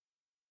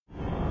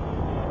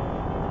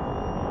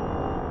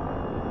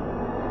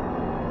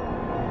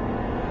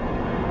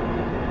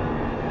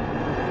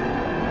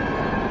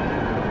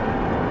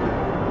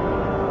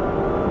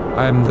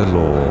I am the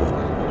law.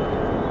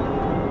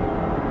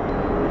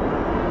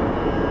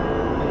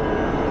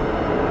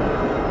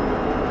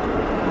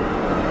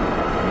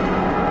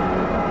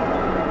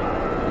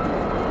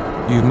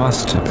 You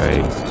must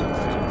obey.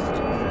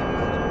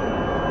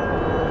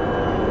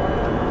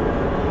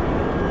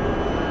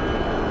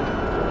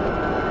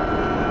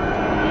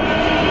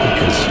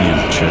 Because you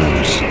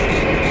chose.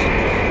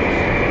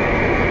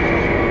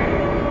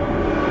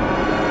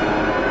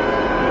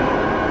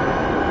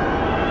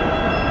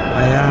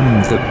 I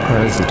am the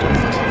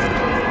President.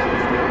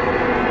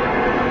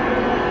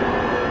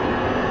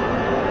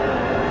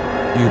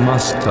 You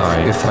must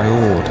die if I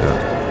order.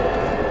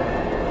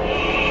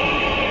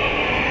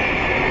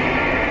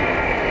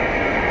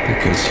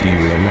 Because you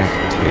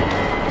elected.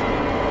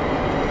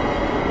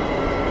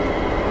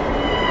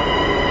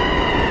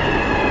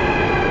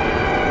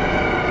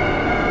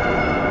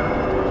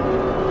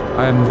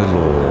 I am the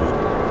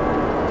law.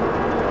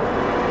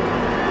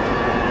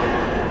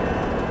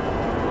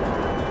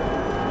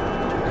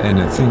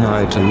 Anything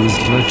I do is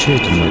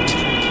legitimate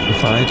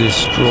if I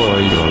destroy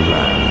your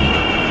land.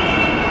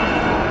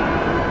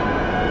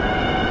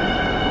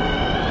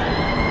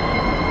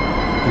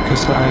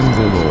 Because I am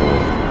the law.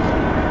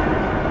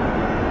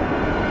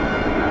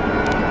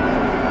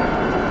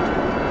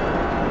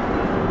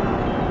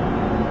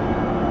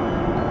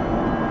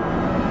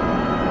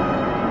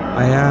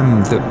 I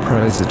am the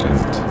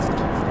President.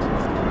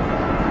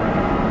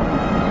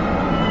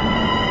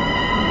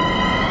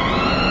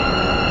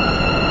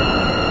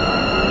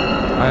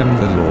 I am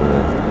the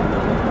law.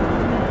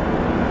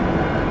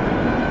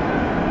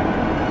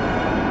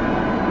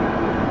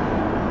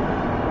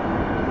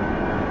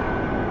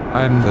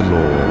 I am the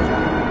law.